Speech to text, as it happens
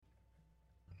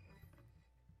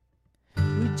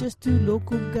just two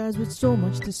local guys with so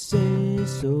much to say.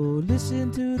 So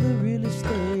listen to the Real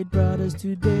Estate Brothers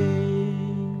today.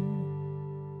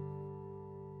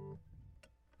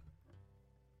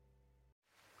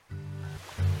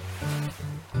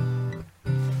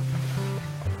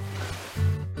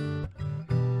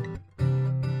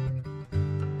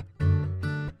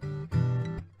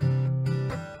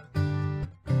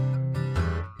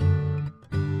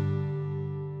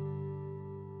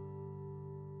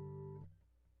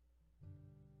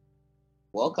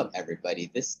 Welcome,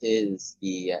 everybody. This is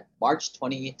the March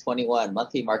 2021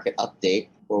 monthly market update,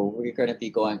 where we're going to be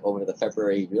going over the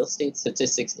February real estate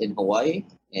statistics in Hawaii.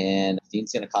 And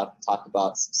Dean's going to talk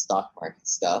about some stock market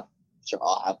stuff. I'm sure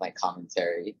I'll have my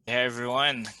commentary. Hey,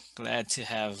 everyone. Glad to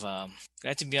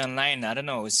be online. I don't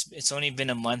know. It's only been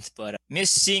a month, but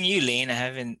miss seeing you, Lane. I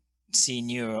haven't seen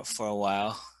you for a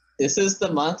while. This is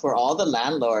the month where all the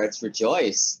landlords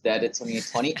rejoice that it's only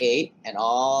 28 and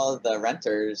all the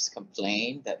renters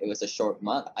complain that it was a short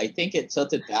month. I think it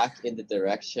tilted back in the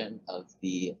direction of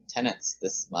the tenants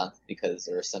this month because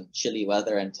there was some chilly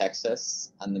weather in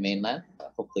Texas on the mainland.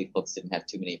 Hopefully folks didn't have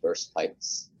too many burst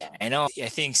pipes. I know. I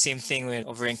think same thing with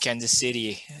over in Kansas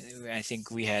City. I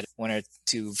think we had one or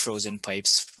two frozen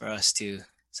pipes for us too.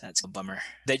 So that's a bummer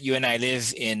that you and I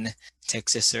live in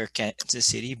Texas or Kansas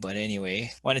City. But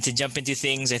anyway, wanted to jump into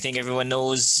things. I think everyone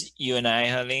knows you and I,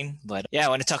 Helene. But yeah, I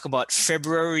want to talk about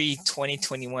February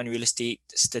 2021 real estate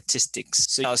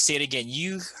statistics. So I'll say it again.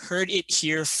 You heard it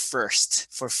here first.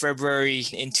 For February,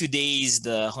 in 2 days,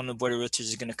 the Honolulu Board of Realtors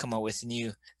is going to come out with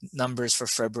new numbers for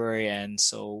February. And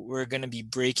so we're going to be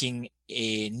breaking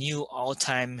a new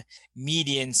all-time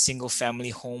median single-family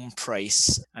home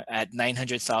price at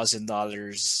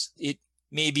 $900,000. It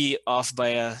may be off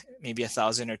by maybe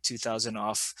 1,000 or 2,000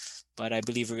 off, but I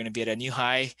believe we're going to be at a new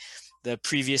high. The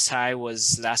previous high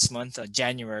was last month,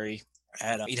 January,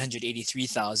 at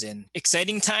 883,000.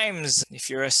 Exciting times if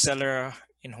you're a seller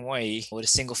in Hawaii with a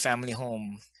single-family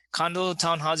home. Condo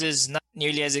townhouses, not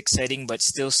nearly as exciting, but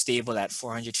still stable at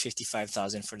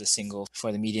 $455,000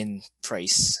 for the median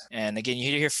price. And again, you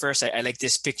hear it here first. I like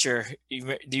this picture.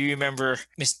 Do you remember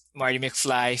Miss Marty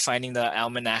McFly finding the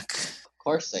almanac? Of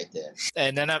course I did.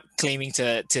 And I'm not claiming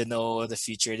to know the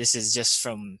future. This is just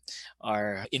from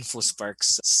our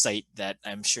InfoSparks site that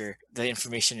I'm sure the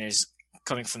information is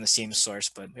coming from the same source,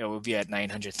 but we'll be at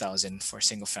 900,000 for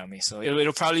single family. So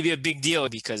it'll probably be a big deal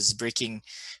because breaking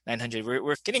 900,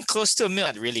 we're getting close to a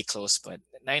million, not really close, but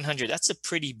 900, that's a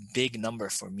pretty big number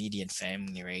for median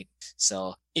family, right?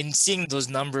 So in seeing those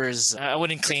numbers, I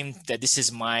wouldn't claim that this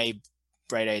is my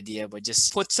bright idea, but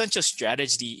just potential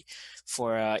strategy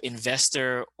for an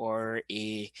investor or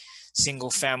a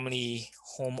single family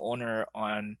homeowner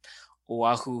on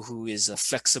Oahu who is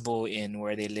flexible in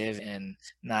where they live and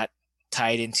not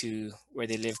tied into where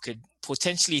they live could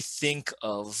potentially think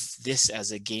of this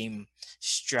as a game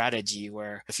strategy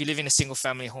where if you live in a single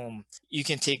family home, you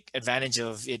can take advantage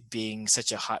of it being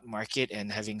such a hot market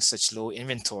and having such low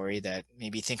inventory that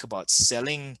maybe think about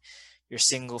selling your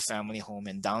single family home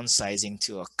and downsizing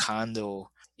to a condo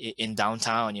in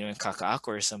downtown, in Kaka'ako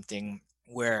or something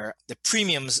where the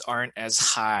premiums aren't as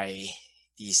high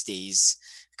these days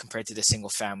compared to the single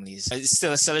families. It's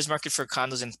still a seller's market for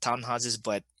condos and townhouses,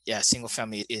 but yeah, single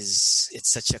family it's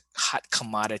such a hot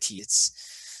commodity.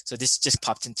 So this just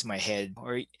popped into my head.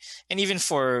 And even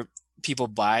for people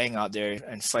buying out there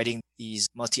and fighting these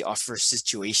multi-offer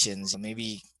situations,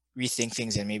 maybe rethink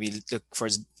things and maybe look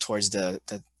towards the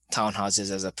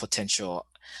townhouses as a potential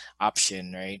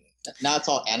option, right? Now it's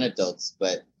all anecdotes,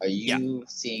 but are you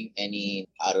seeing any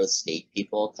out-of-state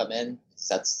people come in?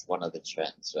 That's one of the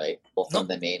trends, right? Both from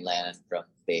the mainland and from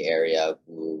the Bay Area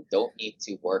who don't need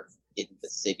to work in the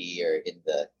city or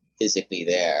physically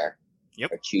there,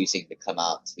 are choosing to come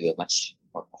out to a much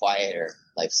more quieter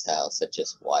lifestyle, such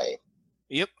as Hawaii.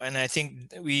 Yep, and I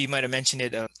think we might have mentioned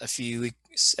it a few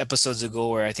episodes ago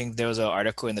where I think there was an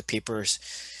article in the papers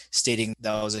stating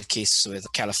that was a case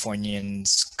with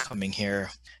Californians coming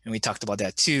here. And we talked about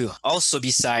that too. Also,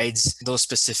 besides those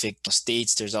specific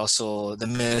states, there's also the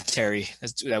military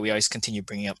that we always continue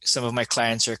bringing up. Some of my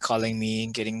clients are calling me,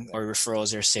 getting or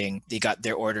referrals. They're saying they got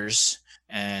their orders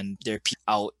and they're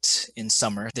out in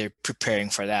summer. They're preparing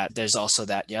for that. There's also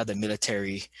that, the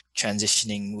military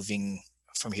transitioning, moving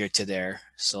from here to there.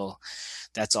 So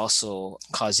that's also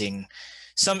causing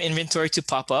some inventory to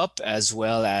pop up as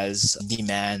well as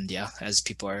demand, as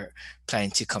people are planning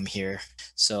to come here.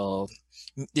 So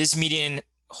this median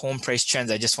home price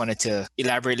trends, I just wanted to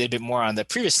elaborate a little bit more on the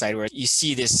previous slide where you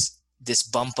see this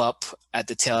bump up at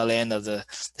the tail end of the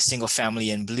single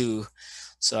family in blue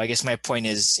So I guess my point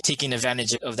is taking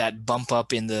advantage of that bump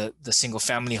up in the single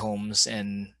family homes.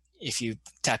 And if you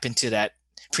tap into that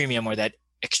premium or that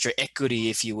extra equity,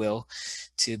 if you will,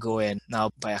 to go in now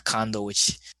buy a condo,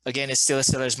 which again is still a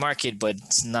seller's market, but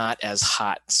it's not as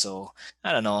hot. So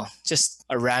I don't know, just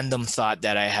a random thought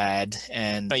that I had.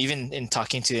 And even in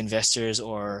talking to investors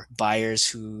or buyers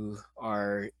who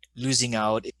are losing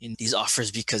out in these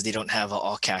offers because they don't have an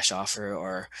all cash offer,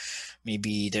 or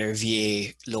maybe their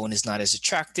VA loan is not as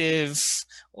attractive,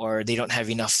 or they don't have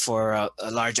enough for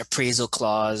a large appraisal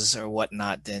clause or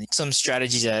whatnot, then some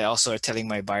strategies that I also are telling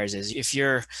my buyers is if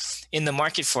you're in the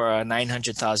market for a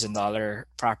 $900,000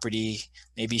 property,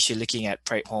 maybe you should looking at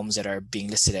homes that are being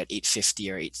listed at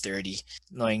 850 or 830,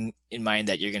 knowing in mind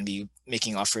that you're going to be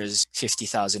making offers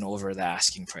 50,000 over the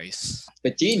asking price.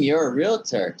 But Gene, you're a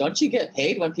realtor. Don't you get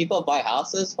paid when people buy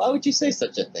houses? Why would you say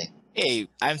such a thing? Hey,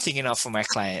 I'm thinking out for my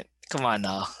client. Come on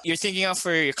now. You're thinking out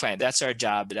for your client. That's our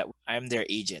job. That I'm their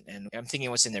agent and I'm thinking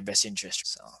what's in their best interest.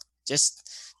 So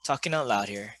just talking out loud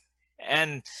here.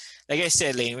 And like I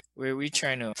said, Lane, we're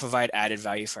trying to provide added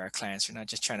value for our clients. We're not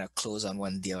just trying to close on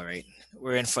one deal, right?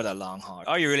 We're in for the long haul.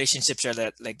 All your relationships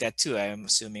are like that too, I'm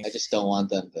assuming. I just don't want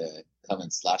them to come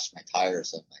and slash my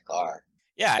tires of my car.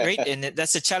 Yeah, right. And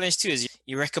that's a challenge too, is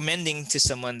you're recommending to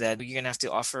someone that you're going to have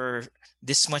to offer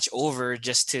this much over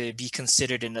just to be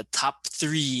considered in the top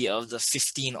 3 of the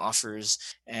 15 offers.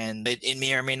 And it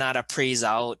may or may not appraise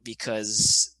out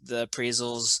because the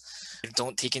appraisals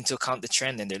don't take into account the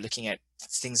trend, and they're looking at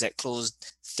things that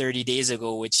closed 30 days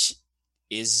ago, which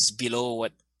is below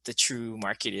what the true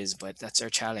market is. But that's our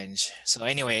challenge. So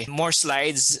anyway, more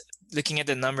slides. Looking at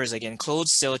the numbers again,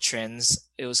 closed sale trends,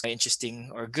 it was interesting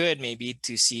or good maybe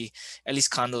to see at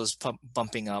least condos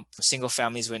bumping up. Single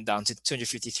families went down to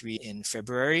 253 in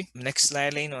February. Next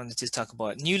slide, Lane, I wanted to talk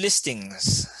about new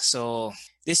listings. So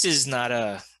this is not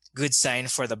a good sign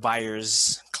for the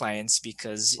buyers' clients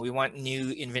because we want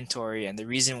new inventory. And the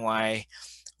reason why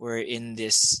we're in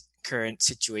this current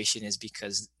situation is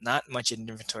because not much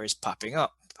inventory is popping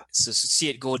up. So to see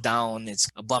it go down, it's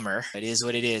a bummer. It is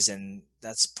what it is, and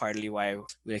that's partly why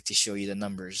we like to show you the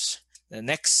numbers. The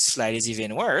next slide is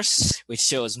even worse, which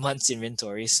shows months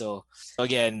inventory. So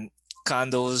again,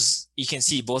 condos, you can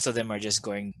see both of them are just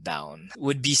going down.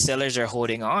 Would-be sellers are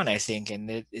holding on, I think,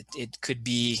 and it could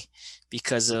be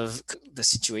because of the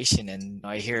situation. And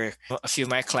I hear a few of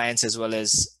my clients as well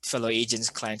as fellow agents'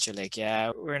 clients are like,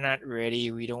 yeah, we're not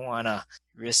ready. We don't want to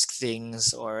risk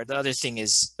things. Or the other thing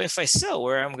is, if I sell,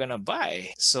 where I'm going to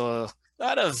buy? So a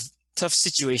lot of tough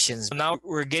situations. Now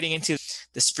we're getting into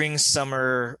the spring,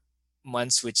 summer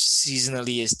months, which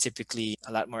seasonally is typically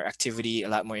a lot more activity, a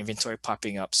lot more inventory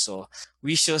popping up. So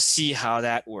we shall see how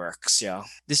that works. Yeah.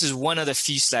 This is one of the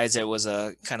few slides that was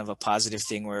a kind of a positive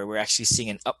thing where we're actually seeing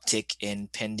an uptick in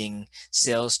pending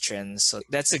sales trends. So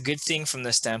that's a good thing from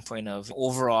the standpoint of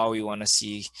overall, we want to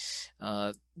see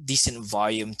decent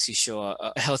volume to show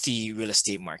a healthy real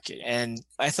estate market. And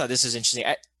I thought this was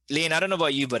interesting. Lane, I don't know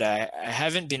about you, but I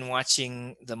haven't been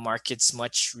watching the markets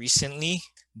much recently,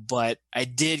 but I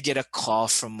did get a call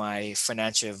from my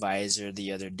financial advisor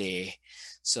the other day.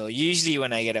 So usually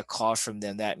when I get a call from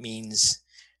them, that means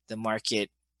the market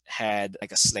had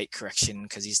like a slight correction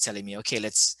because he's telling me, okay,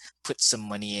 let's put some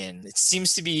money in. It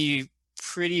seems to be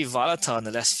pretty volatile in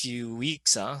the last few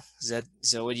weeks, huh? Is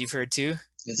that what you've heard too?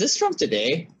 Is this from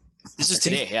today? This is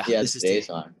today, yeah. Yeah, today's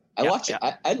one. I watch it.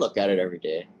 I look at it every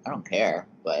day. I don't care,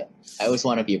 but I always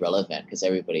want to be relevant because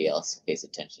everybody else pays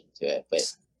attention to it.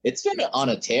 But it's been on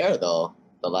a tear though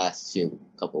the last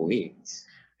couple weeks.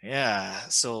 Yeah,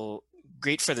 so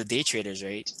great for the day traders,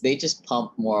 right? They just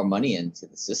pumped more money into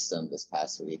the system this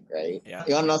past week, right? Yeah.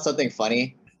 You want to know something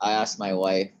funny? I asked my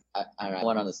wife. I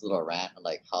went on this little rant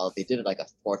like how they did like a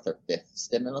 4th or 5th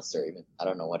stimulus, or even I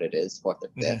don't know what it is, 4th or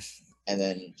 5th. Mm-hmm. And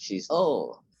then she's,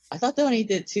 I thought they only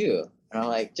did 2. And I'm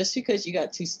like, just because you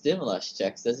got 2 stimulus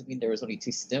checks doesn't mean there was only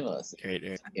 2 stimulus. Right.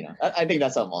 You know, I think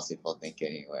that's how most people think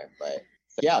anyway. But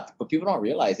yeah, but people don't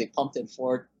realize they pumped in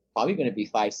for probably going to be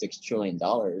 $5-6 trillion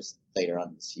later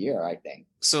on this year, I think.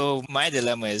 So my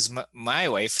dilemma is my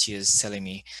wife, she is telling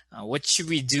me, what should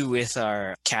we do with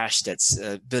our cash that's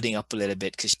building up a little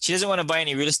bit? Because she doesn't want to buy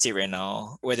any real estate right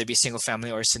now, whether it be single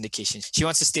family or syndication. She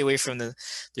wants to stay away from the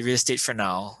real estate for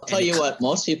now. I'll tell you what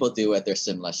most people do with their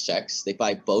stimulus checks. They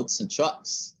buy boats and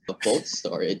trucks. A boat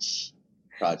storage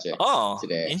project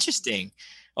today. Interesting.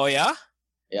 Oh, yeah?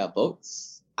 Yeah,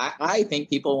 boats. I think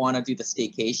people want to do the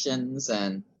staycations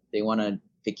and they want to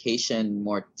vacation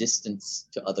more distance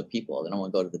to other people. They don't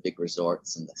want to go to the big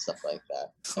resorts and stuff like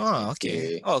that. Oh,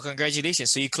 okay. Oh,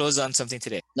 congratulations. So you closed on something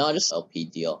today? No, just LP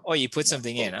deal. Oh, you put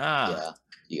something in. Yeah,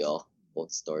 deal.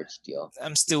 cold storage deal.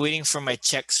 I'm still waiting for my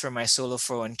checks for my solo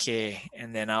 401k,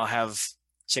 and then I'll have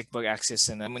checkbook access,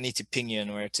 and I'm gonna need to ping you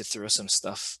on where to throw some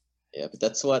stuff. Yeah, but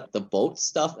that's what the boat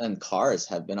stuff and cars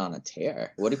have been on a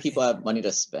tear. What do people have money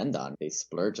to spend on? They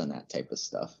splurge on that type of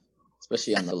stuff,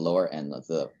 especially on the lower end of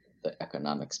the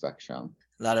economic spectrum.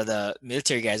 A lot of the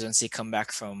military guys, once they come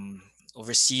back from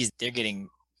overseas, they're getting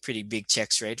pretty big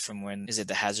checks, right? From when is it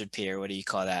the hazard pay, or what do you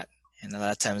call that? And a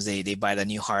lot of times they buy the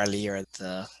new Harley or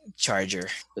the Charger.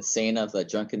 The saying of the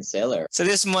drunken sailor. So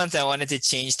this month I wanted to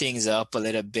change things up a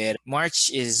little bit.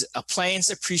 March is Appliance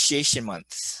Appreciation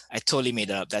Month. I totally made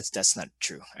it up. That's not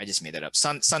true. I just made it up.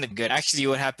 Sounded good. Actually,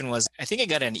 what happened was I think I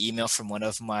got an email from one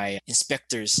of my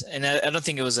inspectors, and I don't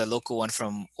think it was a local one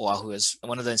from Oahu. It was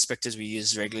one of the inspectors we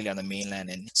use regularly on the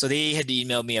mainland. And so they had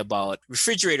emailed me about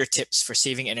refrigerator tips for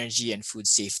saving energy and food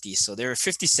safety. So there were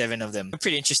 57 of them. They're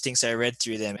pretty interesting. So I read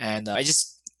through them, and I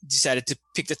just decided to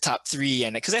pick the top 3,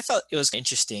 and because I thought it was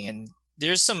interesting, and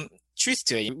there's some truth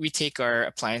to it. We take our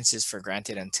appliances for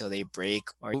granted until they break,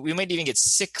 or we might even get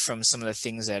sick from some of the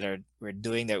things that we're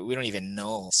doing that we don't even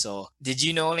know. So did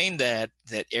you know, Lane, that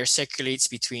air circulates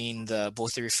between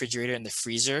both the refrigerator and the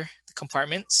freezer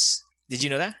compartments? Did you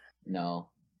know that? No.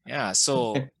 Yeah,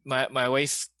 so my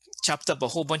wife chopped up a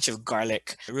whole bunch of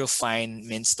garlic, real fine,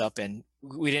 minced up, and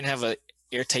we didn't have a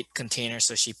airtight container,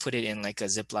 so she put it in like a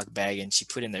Ziploc bag and she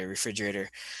put it in the refrigerator.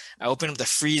 I opened up the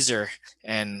freezer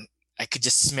and I could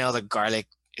just smell the garlic.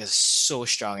 It was so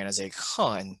strong, and I was like,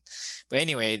 but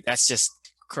anyway, that's just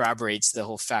corroborates the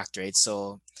whole fact, right?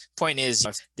 So point is,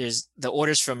 there's the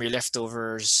orders from your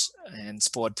leftovers and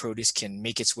spoiled produce can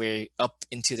make its way up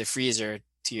into the freezer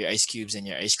to your ice cubes and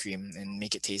your ice cream and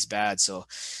make it taste bad. So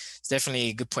it's definitely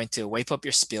a good point to wipe up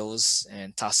your spills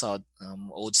and toss out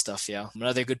old stuff. Yeah.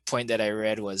 Another good point that I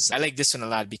read was, I like this one a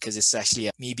lot because it's actually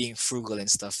me being frugal and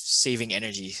stuff, saving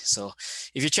energy. So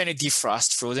if you're trying to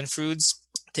defrost frozen foods,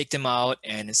 take them out,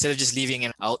 and instead of just leaving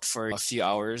it out for a few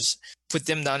hours, put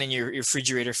them down in your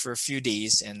refrigerator for a few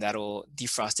days, and that'll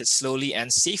defrost it slowly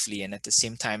and safely. And at the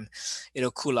same time,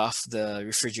 it'll cool off the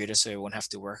refrigerator so it won't have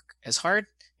to work as hard.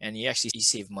 And you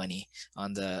save money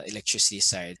on the electricity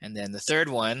side. And then the third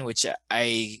one, which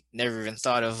I never even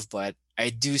thought of, but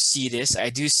I do see this. I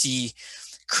do see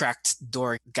cracked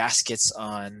door gaskets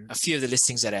on a few of the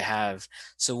listings that I have.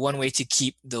 So one way to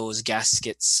keep those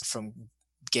gaskets from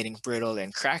getting brittle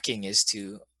and cracking is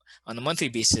to, on a monthly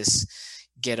basis,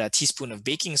 get a teaspoon of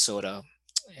baking soda,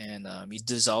 and you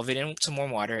dissolve it in some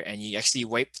warm water, and you actually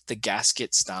wipe the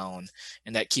gaskets down,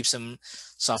 and that keeps them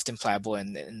soft and pliable,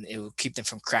 and it will keep them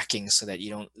from cracking so that you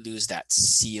don't lose that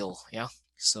seal. Yeah.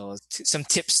 So some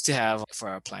tips to have for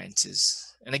our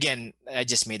appliances. And again, I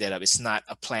just made that up. It's not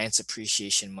Appliance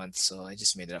Appreciation Month, so I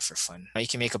just made it up for fun. You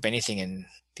can make up anything and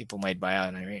people might buy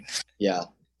on it, right? Yeah.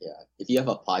 If you have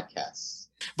a podcast.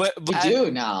 But you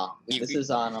do now. This is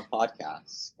on a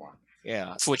podcast form.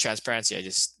 Yeah. Full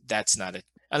transparency, that's not it.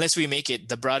 Unless we make it,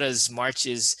 the Brada's March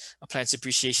is Appliance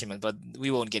Appreciation Month, but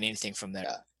we won't get anything from that.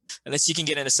 Yeah. Unless you can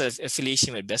get an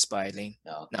affiliation with Best Buy, Lane.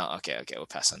 No. Okay, we'll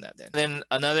pass on that then. Then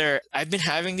I've been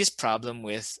having this problem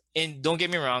with, and don't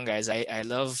get me wrong, guys, I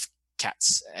love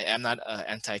cats. I'm not an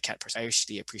anti-cat person. I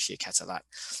actually appreciate cats a lot.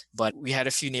 But we had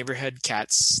a few neighborhood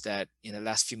cats that in the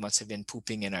last few months have been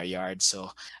pooping in our yard.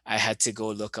 So I had to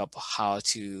go look up how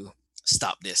to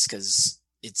stop this, because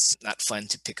it's not fun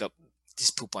to pick up this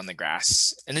poop on the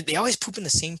grass. And they always poop in the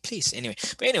same place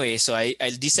anyway. So I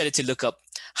decided to look up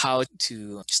how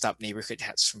to stop neighborhood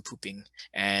cats from pooping.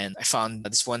 And I found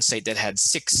this one site that had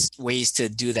 6 ways to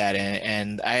do that.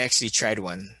 And I actually tried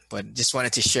one, but just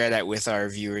wanted to share that with our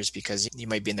viewers because you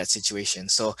might be in that situation.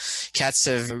 So cats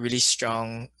have a really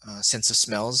strong sense of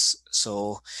smells.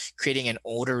 So creating an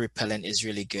odor repellent is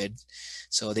really good.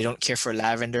 So they don't care for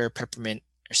lavender, peppermint,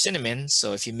 or cinnamon.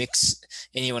 So if you mix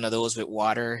any one of those with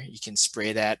water, you can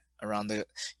spray that around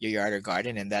your yard or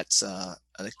garden, and that's a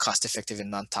cost-effective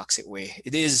and non-toxic way.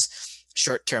 It is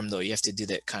short-term though. You have to do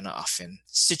that kind of often.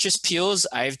 Citrus peels,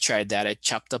 I've tried that. I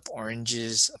chopped up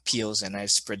oranges peels and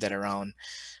I've spread that around.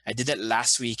 I did that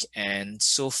last week, and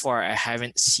so far I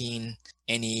haven't seen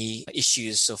any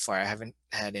issues so far. I haven't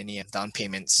had any down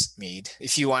payments made.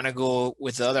 If you want to go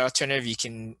with the other alternative, you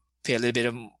can pay a little bit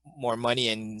of more money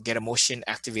and get a motion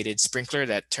activated sprinkler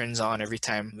that turns on every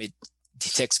time it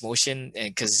detects motion,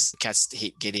 and because cats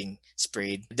hate getting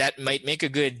sprayed. That might make a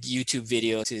good YouTube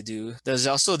video to do. There's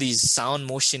also these sound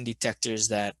motion detectors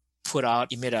that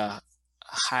emit a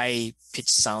high pitched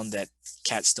sound that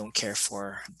cats don't care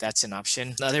for. That's an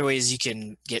option. Other ways, you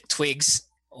can get twigs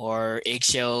or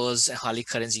eggshells, holly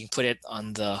cuttings. You can put it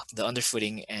on the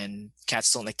underfooting, and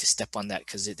cats don't like to step on that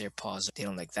because their paws, they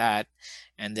don't like that.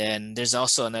 And then there's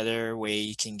also another way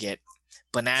you can get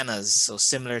bananas. So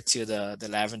similar to the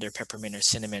lavender, peppermint, or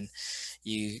cinnamon,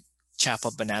 you chop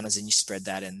up bananas and you spread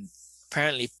that. And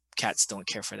apparently cats don't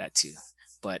care for that too.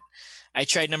 But I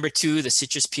tried number two, the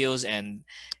citrus peels, and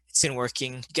it's been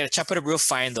working. You gotta chop it up real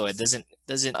fine though. It doesn't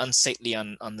unsightly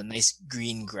on the nice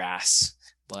green grass.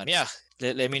 But yeah,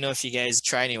 let me know if you guys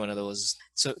try any one of those.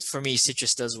 So for me,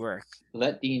 citrus does work.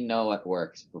 Let Dean know what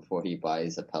works before he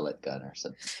buys a pellet gun or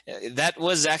something. That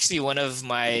was actually one of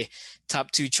my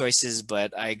top two choices,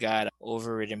 but I got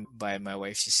overridden by my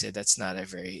wife. She said that's not a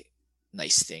very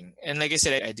nice thing. And like I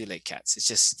said, I do like cats. It's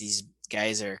just these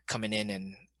guys are coming in.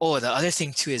 And oh, the other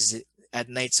thing too is at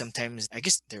night sometimes, I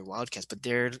guess they're wildcats, but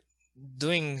they're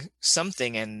doing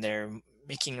something and they're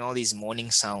making all these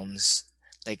moaning sounds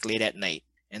like late at night,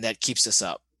 and that keeps us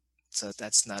up. So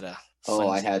that's not a fun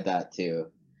I thing. had that too.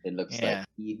 It looks Yeah. like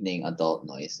evening adult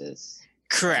noises.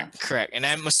 Correct. And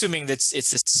I'm assuming it's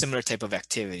a similar type of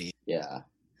activity. Yeah.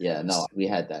 No, we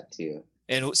had that too.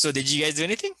 And so did you guys do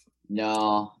anything?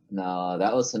 No,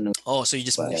 that was a new. Oh, so you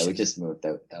just moved. We just moved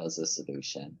out. That was the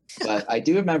solution. But I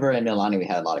do remember in Milani we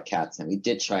had a lot of cats, and we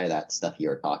did try that stuff you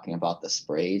were talking about, the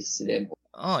sprays. It didn't.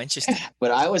 Oh, interesting.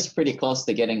 But I was pretty close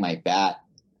to getting my bat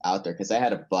out there because I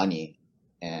had a bunny,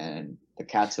 and the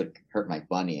cats would hurt my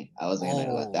bunny. I wasn't going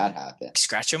to let that happen.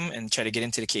 Scratch them and try to get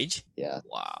into the cage? Yeah.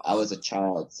 Wow. I was a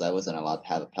child, so I wasn't allowed to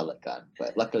have a pellet gun.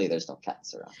 But luckily, there's no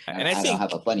cats around. And I don't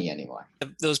have a bunny anymore.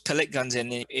 Those pellet guns,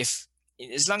 and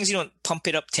as long as you don't pump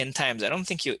it up 10 times, I don't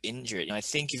think you'll injure it. I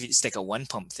think if it's like a one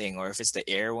pump thing, or if it's the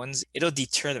air ones, it'll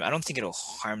deter them. I don't think it'll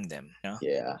harm them. You know?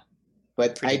 Yeah.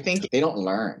 But I think they don't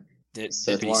learn.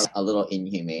 So it's more a little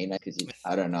inhumane because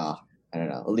I don't know.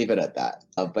 We'll leave it at that.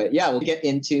 But yeah, we'll get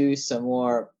into some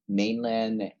more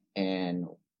mainland and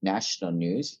national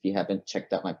news. If you haven't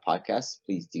checked out my podcast,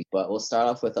 please do. But we'll start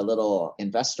off with a little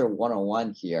investor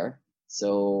 101 here.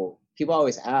 So people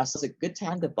always ask, is it a good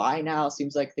time to buy now?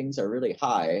 Seems like things are really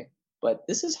high. But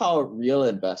this is how real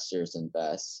investors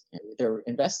invest. They're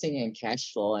investing in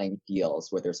cash flowing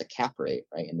deals where there's a cap rate,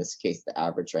 right? In this case, the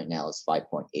average right now is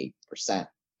 5.8%.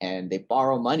 And they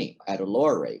borrow money at a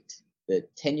lower rate. The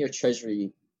 10-year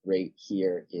treasury rate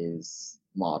here is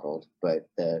modeled, but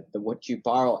the what you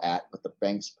borrow at with the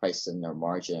bank's price and their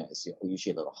margin is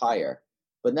usually a little higher.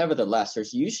 But nevertheless,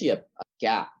 there's usually a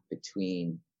gap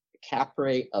between the cap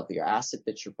rate of your asset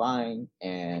that you're buying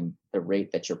and the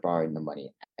rate that you're borrowing the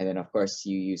money. And then, of course,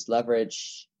 you use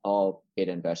leverage. All paid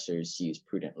investors use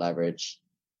prudent leverage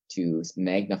to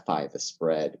magnify the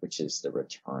spread, which is the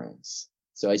returns.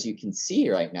 So as you can see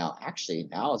right now, actually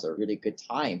now is a really good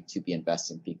time to be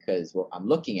investing because what I'm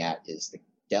looking at is the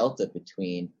delta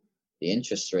between the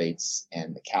interest rates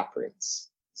and the cap rates.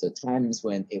 So times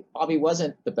when it probably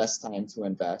wasn't the best time to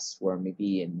invest were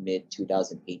maybe in mid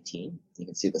 2018. You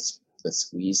can see the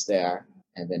squeeze there.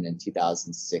 And then in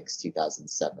 2006,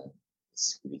 2007, the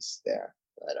squeeze there.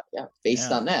 But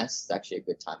based on this, it's actually a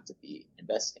good time to be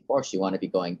investing. Of course, you want to be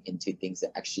going into things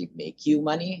that actually make you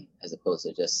money as opposed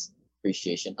to just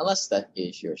appreciation, unless that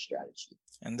is your strategy.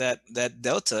 And that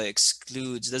delta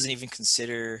doesn't even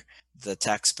consider the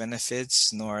tax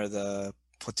benefits nor the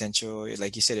potential,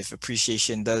 like you said, if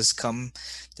appreciation does come,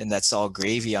 then that's all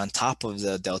gravy on top of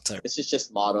the delta. This is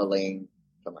just modeling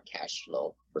from a cash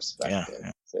flow perspective.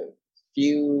 Yeah. So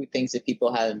few things that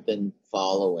people haven't been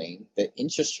following. The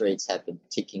interest rates have been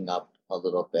ticking up a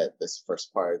little bit this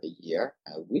first part of the year.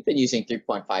 We've been using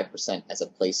 3.5% as a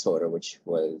placeholder, which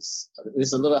was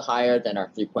a little higher than our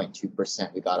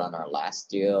 3.2% we got on our last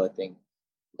deal, I think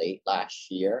late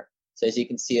last year. So as you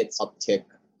can see, it's uptick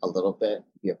a little bit,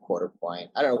 maybe a quarter point.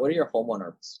 I don't know. What are your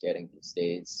homeowners getting these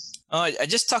days? I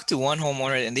just talked to one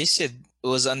homeowner and they said it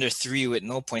was under 3 with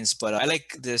no points, but I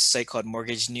like this site called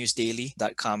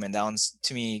mortgagenewsdaily.com, and that one's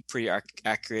to me pretty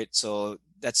accurate. So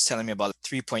that's telling me about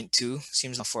 3.2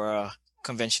 seems for a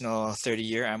conventional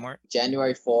 30-year amort.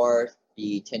 January 4th,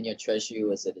 the 10-year treasury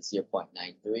was at a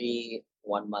 0.93.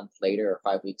 1 month later or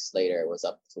 5 weeks later, it was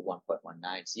up to 1.19.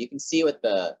 So you can see with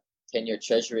the 10-year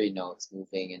treasury notes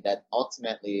moving, and that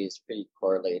ultimately is pretty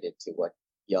correlated to what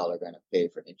y'all are going to pay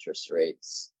for interest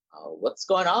rates. What's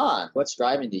going on? What's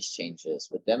driving these changes?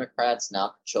 With Democrats now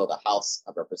control the House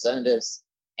of Representatives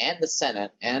and the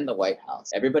Senate and the White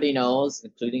House. Everybody knows,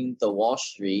 including the Wall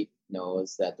Street,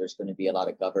 knows that there's going to be a lot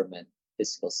of government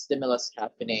fiscal stimulus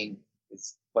happening.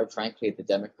 It's, quite frankly, the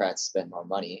Democrats spend more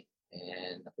money.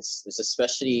 And this is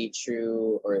especially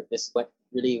true, or this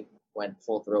really went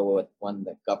full throw with when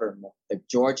the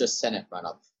Georgia Senate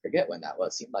runoff. Forget when that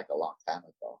was. Seemed like a long time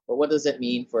ago. But what does it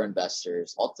mean for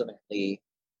investors? Ultimately,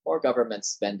 more government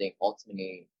spending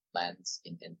ultimately lands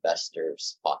in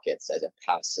investors' pockets as it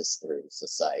passes through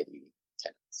society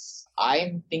tenants.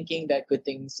 I'm thinking that good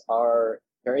things are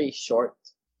very short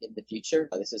in the future.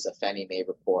 This is a Fannie Mae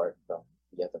report from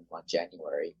the other month,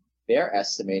 January. They're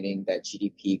estimating that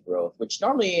GDP growth, which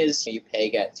normally is you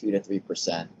peg at 2 to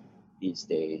 3% these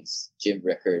days. Jim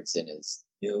Rickards in his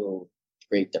new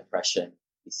Great Depression,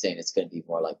 he's saying it's going to be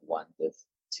more like 1 to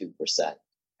 2%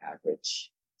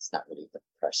 average. It's not really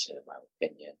depression in my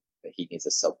opinion, but he needs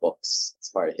to sell books. It's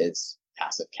part of his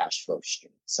passive cash flow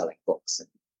stream, selling books and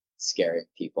scaring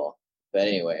people. But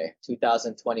anyway,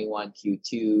 2021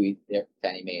 Q2,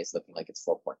 Fannie Mae is looking like it's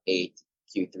 4.8,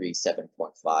 Q3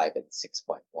 7.5, and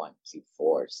 6.1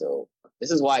 Q4. So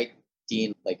this is why,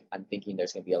 Dean, I'm thinking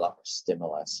there's going to be a lot more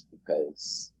stimulus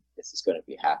because this is going to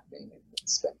be happening and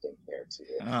spending here too.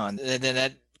 Oh, and then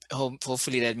that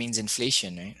hopefully that means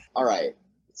inflation, right? All right.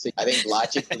 So I think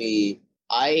logically,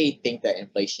 I think that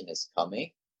inflation is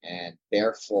coming. And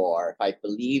therefore, if I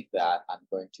believe that, I'm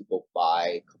going to go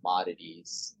buy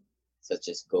commodities such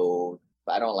as gold.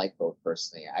 But I don't like gold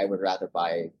personally. I would rather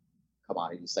buy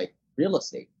commodities like real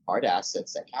estate, hard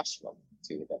assets that cash flow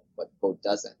too, that what gold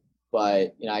doesn't.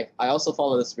 But I also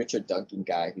follow this Richard Duncan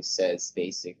guy who says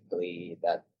basically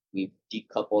that we've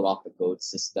decoupled off the gold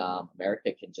system.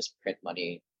 America can just print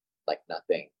money like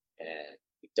nothing, and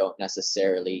we don't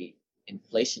necessarily,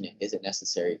 inflation isn't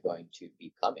necessarily going to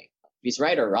be coming. If he's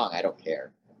right or wrong, I don't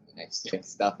care. I still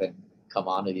stuff in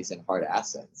commodities and hard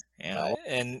assets. Yeah,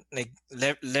 and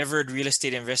levered real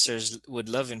estate investors would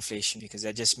love inflation because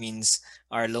that just means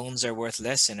our loans are worth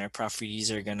less and our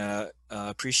properties are gonna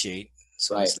appreciate.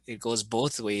 So Right. it goes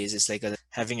both ways. It's like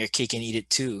having your cake and eat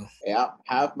it too. Yeah,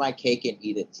 have my cake and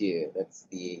eat it too. That's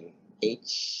the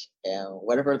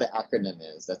whatever the acronym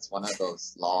is. That's one of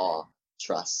those law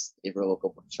trusts,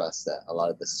 irrevocable trusts that a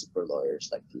lot of the super lawyers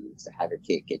like to use, to have your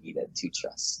cake and eat it too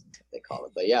trust, they call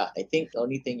it. But yeah, I think the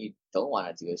only thing you don't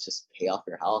want to do is just pay off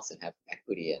your house and have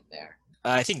equity in there.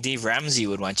 I think Dave Ramsey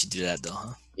would want you to do that though,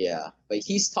 huh? Yeah, but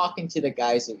he's talking to the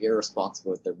guys who are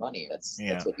irresponsible with their money. That's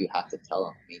what you have to tell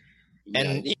them.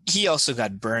 And he also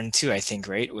got burned too, I think,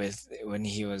 right? When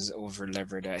he was over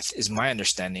levered, is my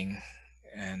understanding.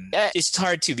 And it's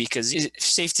hard too because it's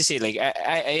safe to say,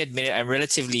 I admit it, I'm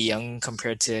relatively young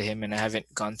compared to him, and I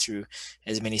haven't gone through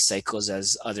as many cycles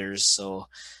as others. So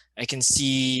I can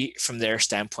see from their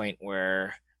standpoint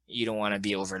where you don't want to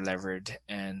be over levered,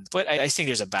 but I think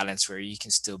there's a balance where you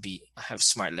can still have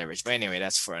smart leverage. But anyway,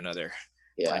 that's for another.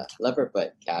 Yeah, lever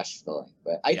but cash flowing.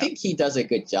 But I think he does a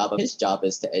good job. His job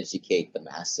is to educate the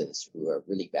masses who are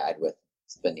really bad with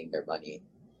spending their money.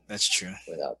 That's true.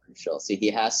 Without control. So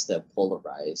he has to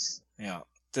polarize. Yeah.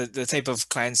 The type of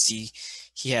clients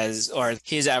he has, or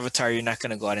his avatar, you're not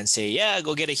going to go out and say, yeah,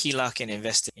 go get a HELOC and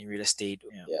invest in real estate.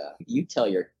 Yeah. You tell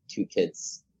your two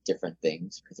kids different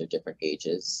things because they're different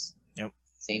ages. Yep.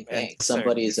 Same thing.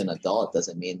 Somebody is an adult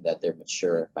doesn't mean that they're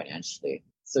mature financially.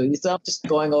 So he's just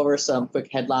going over some quick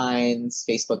headlines.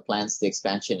 Facebook plans the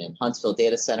expansion in Huntsville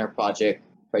data center project.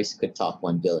 Price could top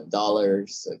 $1 billion.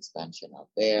 So expansion out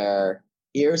there.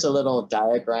 Here's a little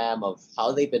diagram of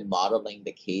how they've been modeling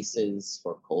the cases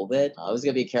for COVID. I was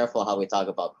going to be careful how we talk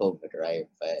about COVID, right?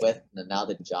 But with now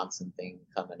the Johnson thing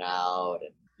coming out,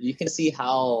 and you can see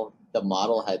how the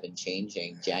model had been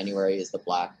changing. January is the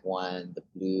black one, the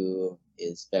blue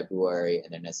is February,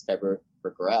 and then as February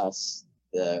progresses,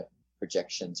 the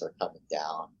projections are coming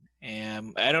down.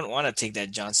 I don't want to take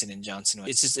that Johnson & Johnson one.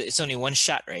 It's only one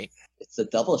shot, right? It's a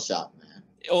double shot, man.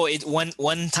 Oh, it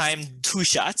one time, 2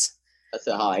 shots? That's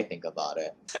how I think about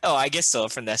it. Oh, I guess so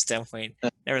from that standpoint.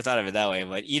 Never thought of it that way,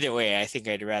 but either way, I think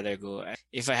I'd rather go.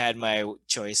 If I had my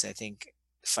choice, I think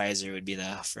Pfizer would be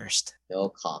the first. No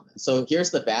comment. So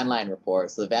here's the Van Line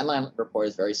report. So the Van Line report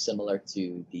is very similar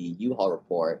to the U-Haul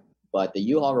report, but the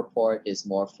U-Haul report is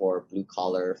more for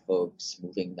blue-collar folks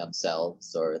moving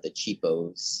themselves, or the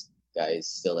cheapos, guys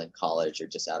still in college or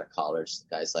just out of college,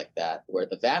 guys like that, where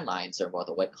the Van Lines are more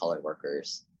the white-collar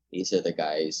workers. These are the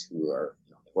guys who are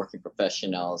working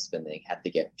professionals, and they have to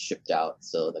get shipped out.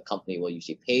 So the company will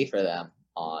usually pay for them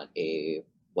on a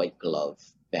white glove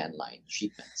van line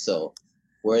treatment. So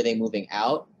where are they moving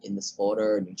out in this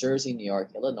order? New Jersey, New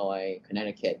York, Illinois,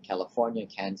 Connecticut, California,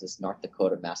 Kansas, North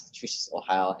Dakota, Massachusetts,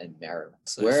 Ohio, and Maryland.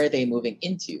 So where are they moving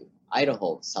into?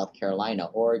 Idaho, South Carolina,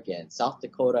 Oregon, South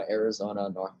Dakota, Arizona,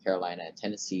 North Carolina,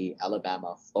 Tennessee,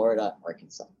 Alabama, Florida,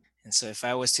 Arkansas. And so if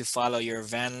I was to follow your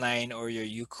van line or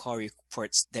your UCall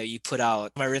reports that you put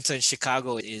out, my rental in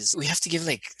Chicago is we have to give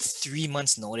like 3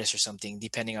 months notice or something,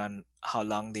 depending on how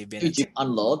long they've been. Dude, you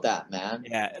unload that, man.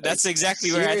 Yeah, Like, that's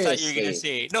exactly where I thought you were going to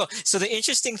seriously. say. No, so the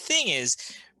interesting thing is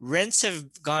rents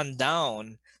have gone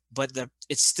down, but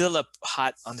it's still up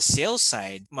hot on the sales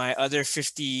side. My other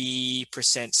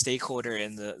 50% stakeholder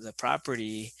in the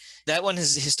property, that one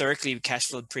has historically cash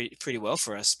flowed pretty well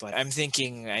for us. But I'm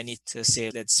thinking I need to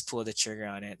say, let's pull the trigger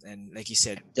on it. And like you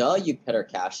said, Duh, you better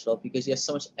cash flow because you have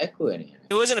so much equity in it.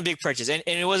 it wasn't a big purchase, and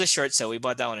it was a short sale. We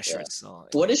bought that one a short Yeah. sale.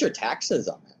 What is your taxes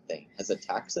on that thing? Has the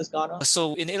taxes gone up?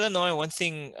 So in Illinois, one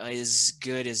thing is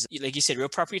good is, like you said, real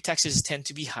property taxes tend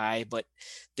to be high, but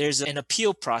there's an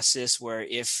appeal process where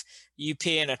if you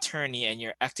pay an attorney and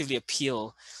you're actively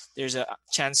appeal, there's a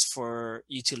chance for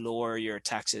you to lower your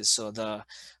taxes. So the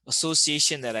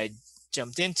association that I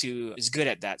jumped into is good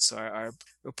at that. So our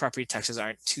real property taxes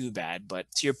aren't too bad.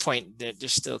 But to your point,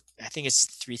 there's still, I think it's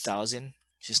 3,000,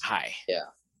 which is high.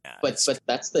 Yeah. Yeah, But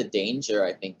that's the danger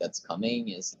I think that's coming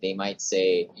is they might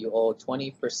say you owe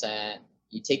 20%,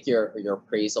 you take your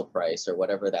appraisal price or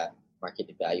whatever that market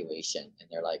evaluation, and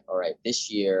they're like, all right,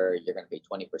 this year you're going to pay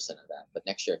 20% of that, but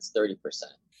next year it's 30%.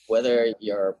 Whether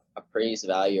your appraised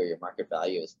value or your market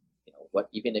value is, what,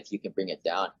 even if you can bring it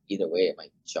down, either way it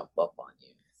might jump up on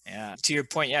you. Yeah. To your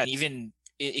point, yeah, even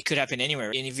it could happen anywhere.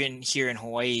 And even here in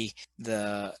Hawaii,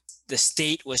 the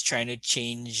state was trying to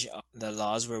change the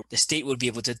laws where the state would be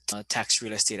able to tax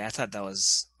real estate. I thought that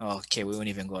was, okay, we won't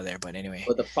even go there. But anyway.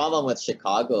 But the problem with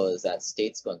Chicago is that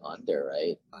state's going under,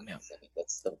 right? Yeah. I mean,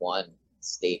 that's the one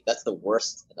state, that's the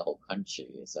worst in the whole country.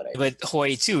 But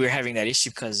Hawaii too, we're having that issue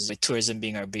because with tourism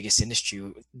being our biggest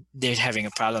industry, they're having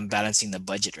a problem balancing the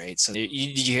budget, right? So did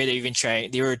you hear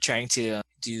they were trying to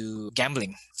do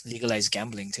gambling, legalize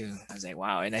gambling too. I was like,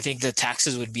 wow. And I think the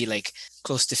taxes would be like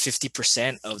close to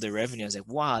 50% of the revenue. I was like,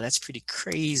 wow, that's pretty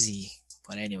crazy.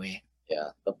 But anyway. Yeah,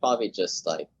 they'll probably just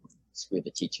like screw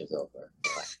the teachers over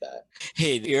like that.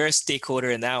 Hey, you're a stakeholder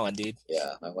in that one, dude.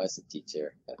 Yeah, my wife's a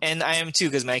teacher. And I am too,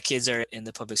 because my kids are in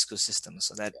the public school system,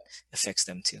 so that affects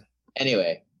them too.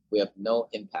 Anyway, we have no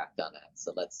impact on that,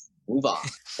 so let's move on.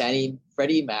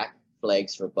 Freddie Mac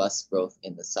flags robust growth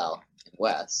in the South and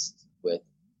West, with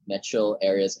metro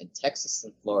areas in Texas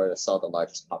and Florida saw the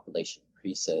largest population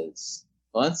increases.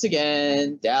 Once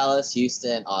again, Dallas,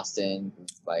 Houston, Austin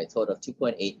by a total of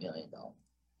 2.8 million.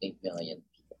 8 million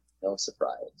people. No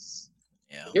surprise.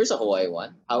 Yeah. Here's a Hawaii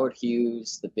one. Howard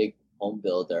Hughes, the big home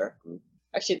builder group.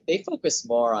 Actually, they focus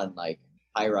more on like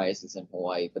high rises in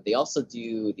Hawaii, but they also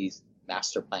do these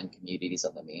master plan communities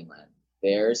on the mainland.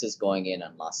 Theirs is going in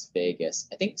on Las Vegas.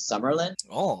 I think Summerlin.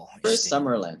 Oh, where's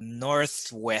Summerlin?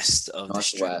 Northwest of the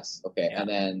strip. Northwest. Okay, yeah. And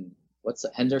then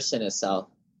Henderson is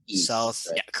southeast. South.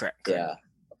 Right? Yeah, correct. Yeah.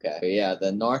 Okay. Yeah,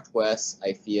 the Northwest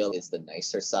I feel is the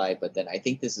nicer side, but then I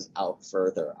think this is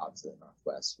further out to the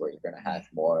Northwest where you're going to have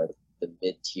more the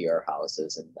mid-tier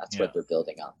houses, and that's what they're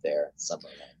building out there in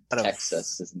Summerlin.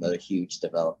 Texas is another huge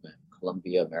development.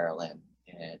 Columbia, Maryland,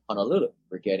 and Honolulu.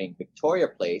 We're getting Victoria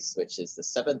Place, which is the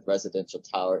 7th residential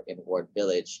tower in Ward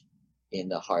Village in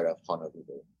the heart of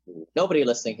Honolulu. Nobody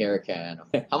listening here can.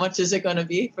 How much is it going to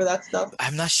be for that stuff?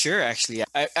 I'm not sure, actually.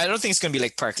 I don't think it's going to be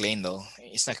like Park Lane, though.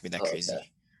 It's not going to be that crazy.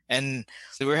 Okay. And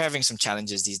we're having some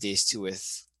challenges these days, too,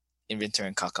 with inventory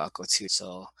in Kakako, too.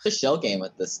 So it's a shell game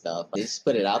with this stuff. They just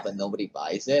put it out, but nobody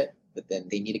buys it. But then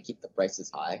they need to keep the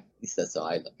prices high. At least that's how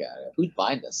I look at it. Who's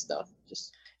buying this stuff?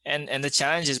 And the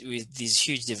challenges with these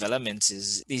huge developments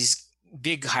is these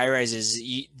big high rises,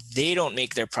 they don't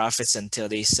make their profits until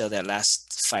they sell that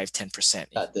last 5-10%.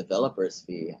 That developer's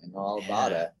fee. I know all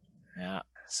about it. Yeah.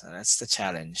 So that's the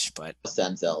challenge. But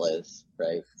Sam Zell is,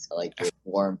 right? So like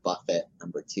Warren Buffett,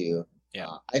 number 2.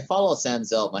 Yeah. I follow Sam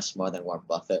Zell much more than Warren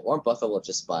Buffett. Warren Buffett will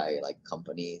just buy like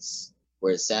companies,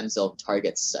 whereas Sam Zell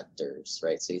targets sectors,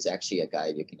 right? So he's actually a guy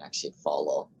you can actually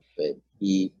follow. But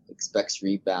he expects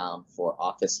rebound for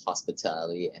office,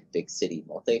 hospitality, and big city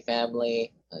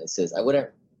multifamily. It says, I wouldn't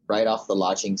write off the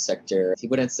lodging sector. He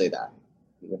wouldn't say that.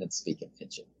 He wouldn't speak in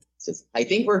Pidgin. It says, I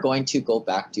think we're going to go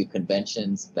back to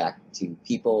conventions, back to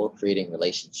people creating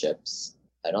relationships.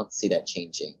 I don't see that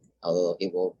changing, although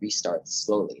it will restart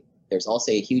slowly. There's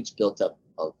also a huge built-up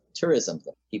of tourism.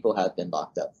 People have been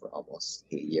locked up for almost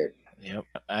a year. Yep,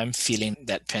 I'm feeling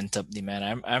that pent-up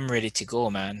demand. I'm ready to go,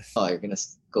 man. Oh, you're going to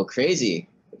go crazy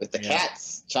with the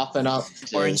cats chopping up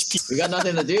orange peas. We got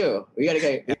nothing to do. We got to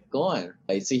get going.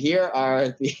 So here are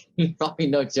the, probably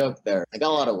no joke there. I got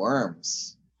a lot of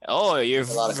worms. Oh, you're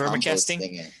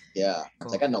vermicasting? Yeah.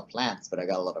 Cool. I got no plants, but I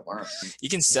got a lot of worms. You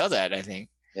can sell that, I think.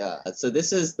 Yeah. So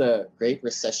this is the Great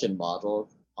Recession model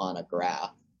on a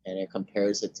graph. and it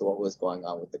compares it to what was going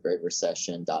on with the Great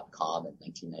Recession.com and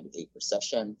 1998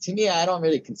 recession. To me, I don't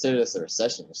really consider this a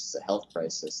recession. It's just a health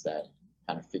crisis that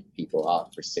kind of freaked people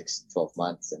out for 6 to 12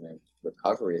 months, and then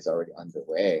recovery is already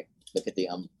underway. Look at the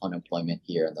unemployment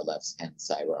here on the left-hand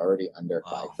side. We're already under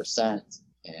 5%,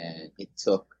 and it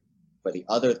took, for the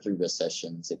other 3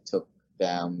 recessions, it took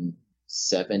them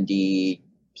 70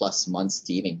 plus months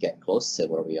to even get close to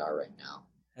where we are right now.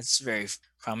 That's very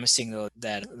promising, though,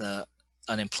 that the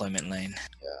unemployment line.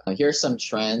 Yeah. Here's some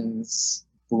trends.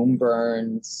 Boom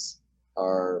burns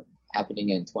are happening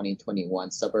in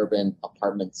 2021. Suburban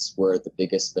apartments were the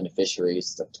biggest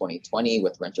beneficiaries of 2020,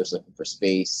 with renters looking for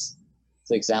space.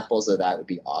 So examples of that would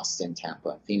be Austin, Tampa,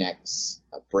 and Phoenix.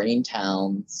 Brain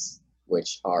towns,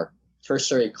 which are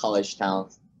tertiary college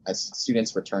towns as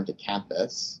students return to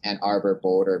campus. Ann Arbor,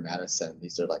 Boulder, Madison,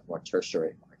 these are like more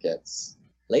tertiary markets.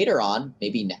 Later on,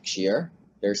 maybe next year,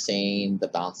 they're saying the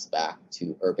bounce back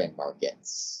to urban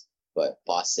markets, but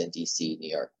Boston, DC, New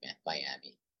York,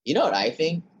 Miami. You know what I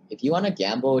think? If you want to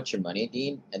gamble with your money,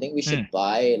 Dean, I think we should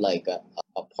buy like a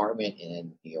apartment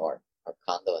in New York or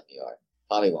condo in New York.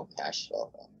 Probably won't cash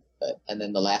flow. And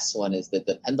then the last one is that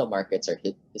the pendulum markets are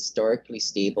historically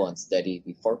stable and steady.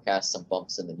 We forecast some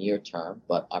bumps in the near term,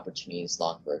 but opportunities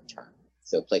longer term.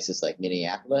 So places like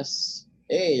Minneapolis,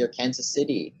 hey, you're Kansas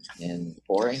City, and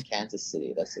boring Kansas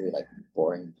City. That's really like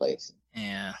boring place.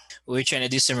 Yeah. We were trying to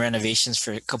do some renovations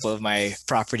for a couple of my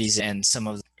properties, and some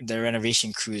of the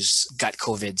renovation crews got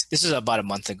COVID. This was about a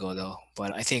month ago, though.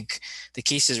 But I think the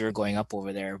cases were going up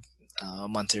over there a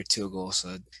month or 2 ago,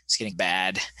 so it's getting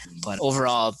bad. But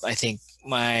overall, I think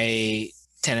my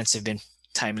tenants have been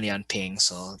timely on paying,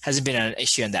 so hasn't been an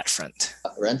issue on that front.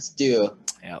 Rent's due.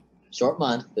 Yep. Short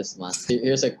month this month.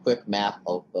 Here's a quick map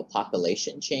of the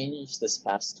population change this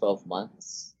past 12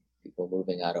 months. People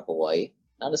moving out of Hawaii.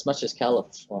 Not as much as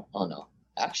California. Oh, no.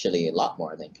 Actually, a lot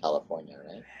more than California,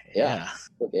 right? Yeah.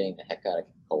 People getting the heck out of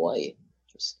Hawaii.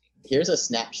 Interesting. Here's a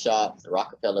snapshot of the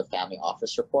Rockefeller Family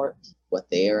Office Report, what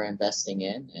they are investing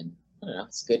in. And I don't know,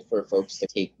 it's good for folks to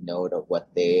take note of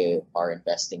what they are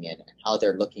investing in and how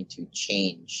they're looking to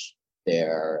change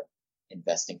their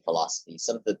investing philosophy.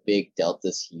 Some of the big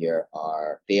deltas here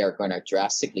are they are going to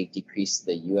drastically decrease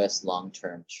the U.S.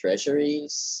 long-term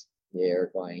treasuries.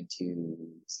 They're going to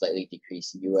slightly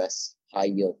decrease U.S.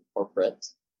 high-yield corporate.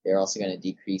 They're also going to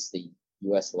decrease the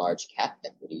U.S. large cap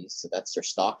equities. So that's their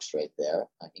stocks right there.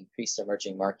 Increase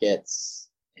emerging markets.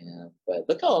 But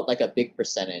look how like a big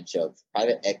percentage of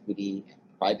private equity and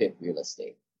private real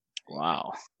estate.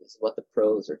 Wow. This is what the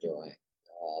pros are doing.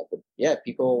 But yeah,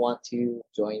 people want to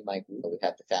join my group. We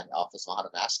have the Family Office Ohana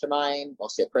Mastermind,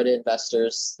 mostly accredited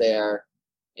investors there.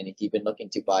 And if you've been looking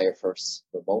to buy your first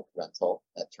remote rental,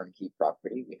 that turnkey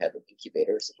property, we have an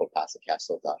incubator,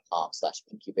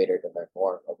 simplepassivecashflow.com/incubator to learn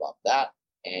more about that.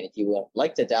 And if you would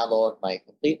like to download my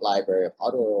complete library of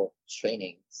audio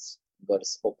trainings, go to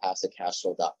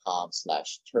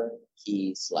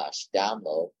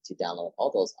simplepassivecashflow.com/turnkey/download to download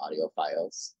all those audio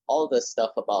files. All the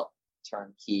stuff about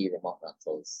turnkey remote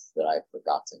rentals that I've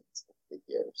forgotten over the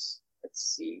years. Let's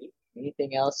see.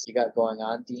 Anything else you got going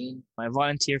on, Dean? I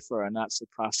volunteer for a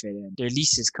not-for-profit, and their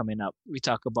lease is coming up. We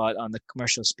talk about on the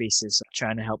commercial spaces,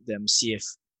 trying to help them see if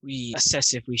we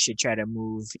assess if we should try to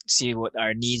move, see what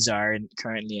our needs are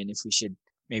currently, and if we should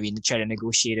maybe try to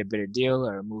negotiate a better deal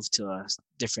or move to a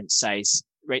different size,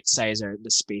 right size or the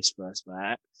space for us.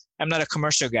 But I'm not a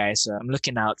commercial guy, so I'm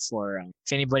looking out for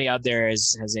if anybody out there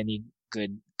has any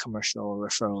good commercial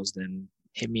referrals, then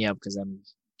hit me up because I'm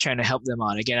trying to help them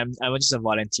out. Again, I'm just a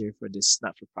volunteer for this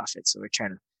not-for-profit, so we're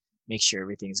trying to make sure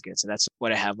everything's good. So that's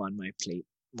what I have on my plate,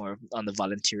 more on the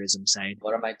volunteerism side.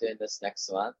 What am I doing this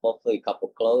next month? Hopefully a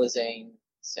couple closings,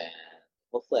 and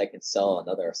hopefully I can sell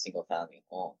another single-family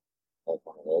home. Hope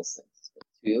one of those things. A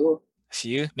few.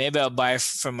 Maybe I'll buy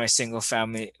from my single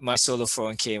family, my solo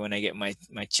 401k when I get my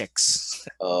checks.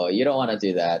 Oh, you don't want to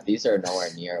do that. These are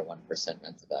nowhere near 1%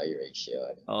 rent to value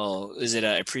ratio. Oh, is it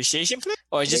an appreciation plan?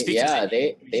 Or just because? Yeah,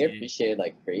 they appreciate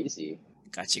like crazy.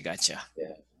 Gotcha.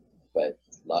 Yeah, but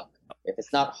it's luck. If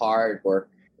it's not hard work,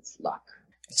 it's luck.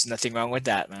 There's nothing wrong with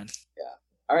that, man. Yeah.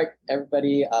 All right,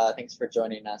 everybody. Thanks for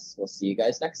joining us. We'll see you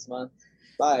guys next month.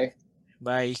 Bye.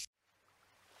 Bye.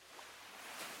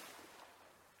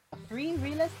 Free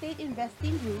real estate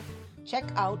investing group,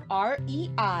 check out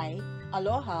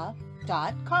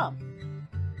reialoha.com.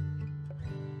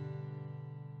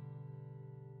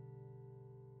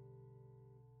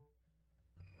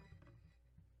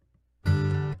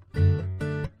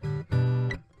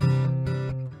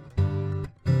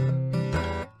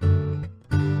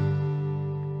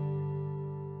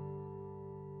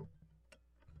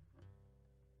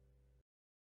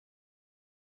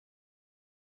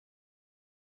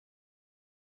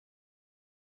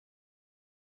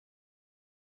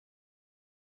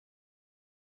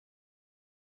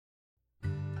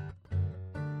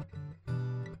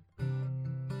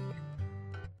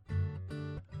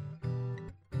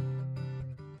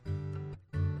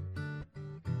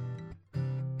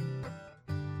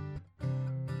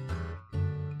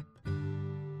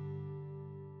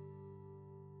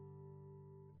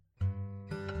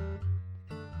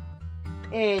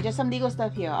 Hey, just some legal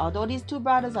stuff here. Although these two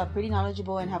brothers are pretty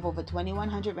knowledgeable and have over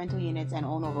 2,100 rental units and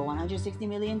own over $160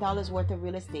 million worth of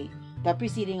real estate, the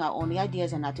preceding are only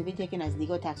ideas and not to be taken as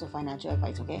legal, tax, or financial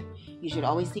advice, okay? You should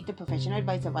always seek the professional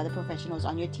advice of other professionals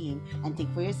on your team and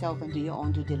think for yourself and do your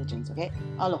own due diligence, okay?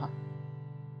 Aloha.